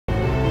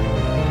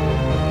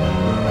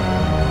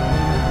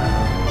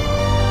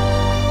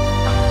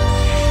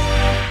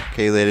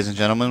Okay, ladies and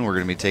gentlemen, we're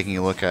going to be taking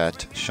a look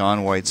at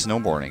Shaun White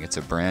Snowboarding. It's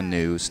a brand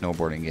new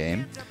snowboarding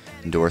game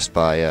endorsed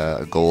by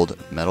a gold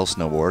medal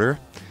snowboarder,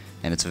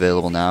 and it's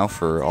available now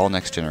for all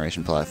next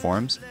generation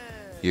platforms.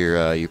 Your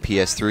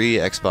PS3,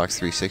 Xbox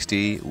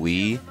 360,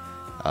 Wii,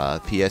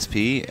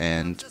 PSP,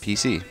 and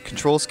PC.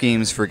 Control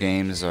schemes for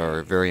games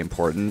are very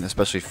important,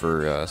 especially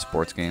for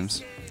sports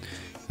games.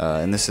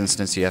 In this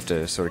instance, you have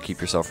to sort of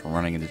keep yourself from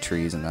running into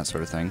trees and that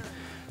sort of thing.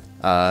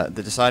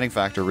 The deciding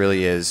factor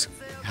really is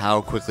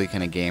how quickly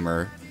can a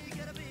gamer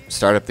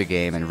start up the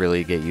game and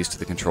really get used to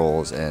the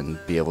controls and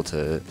be able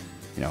to,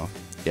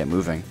 get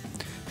moving.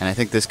 And I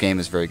think this game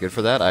is very good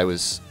for that.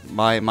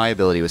 My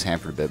ability was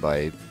hampered a bit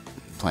by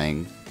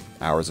playing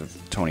hours of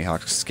Tony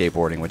Hawk's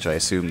skateboarding, which I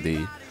assumed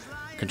the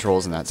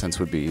controls in that sense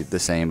would be the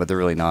same, but they're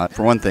really not.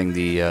 For one thing,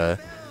 the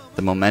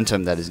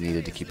momentum that is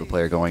needed to keep a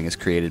player going is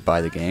created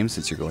by the game,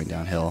 since you're going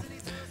downhill.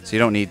 So you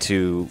don't need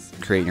to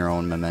create your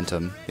own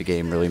momentum. The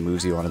game really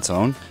moves you on its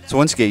own. So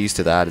once you get used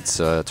to that, it's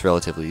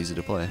relatively easy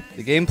to play.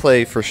 The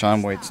gameplay for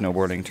Shaun White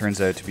Snowboarding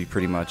turns out to be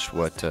pretty much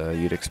what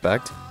you'd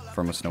expect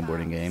from a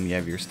snowboarding game. You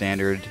have your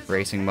standard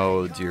racing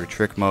modes, your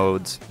trick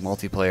modes,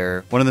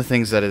 multiplayer. One of the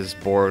things that is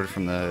borrowed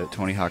from the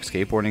Tony Hawk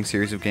skateboarding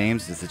series of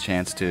games is the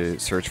chance to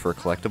search for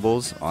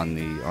collectibles on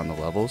the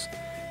levels.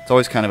 It's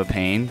always kind of a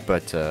pain,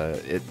 but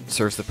it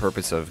serves the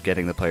purpose of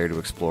getting the player to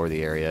explore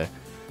the area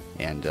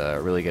and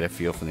really get a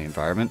feel for the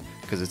environment,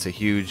 because it's a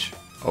huge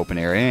open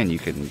area and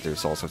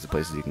there's all sorts of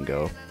places you can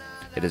go.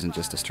 It isn't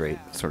just a straight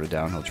sort of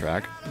downhill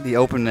track. The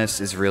openness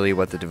is really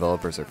what the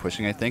developers are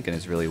pushing, I think, and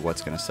is really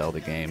what's going to sell the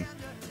game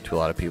to a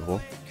lot of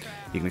people.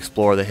 You can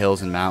explore the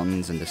hills and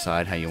mountains and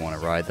decide how you want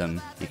to ride them.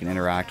 You can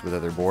interact with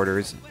other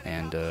boarders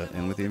and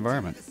with the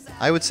environment.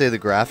 I would say the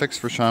graphics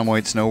for Shaun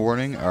White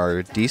Snowboarding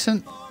are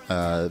decent.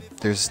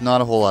 There's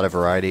not a whole lot of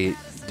variety,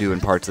 due in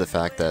part to the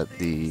fact that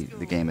the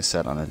game is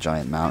set on a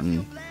giant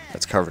mountain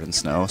that's covered in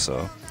snow,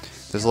 so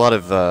there's a lot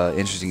of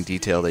interesting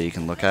detail that you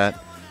can look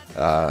at.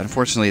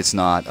 Unfortunately, it's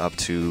not up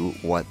to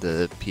what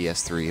the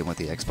PS3 and what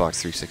the Xbox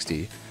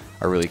 360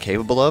 are really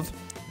capable of.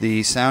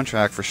 The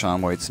soundtrack for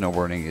Shaun White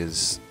Snowboarding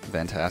is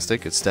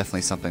fantastic. It's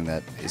definitely something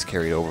that is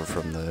carried over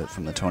from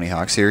the Tony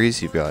Hawk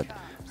series. You've got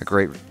a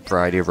great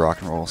variety of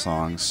rock and roll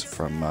songs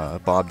from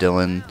Bob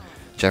Dylan,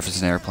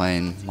 Jefferson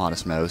Airplane,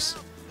 Modest Mouse,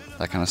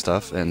 that kind of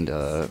stuff, and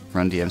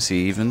Run DMC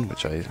even,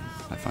 which I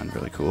find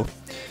really cool.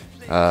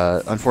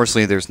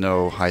 Unfortunately, there's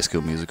no High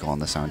School Musical on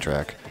the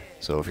soundtrack,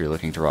 so if you're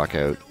looking to rock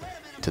out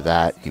to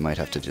that, you might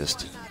have to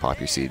just pop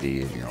your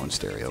CD in your own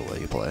stereo while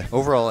you play.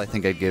 Overall, I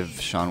think I'd give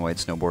Shaun White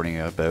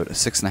Snowboarding about a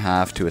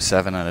 6.5 to a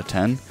 7 out of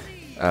 10.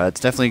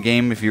 It's definitely a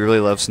game if you really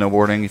love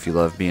snowboarding, if you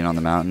love being on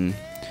the mountain,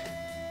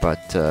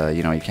 but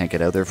you can't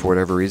get out there for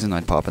whatever reason.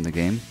 I'd pop in the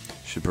game.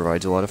 Should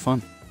provide you a lot of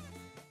fun.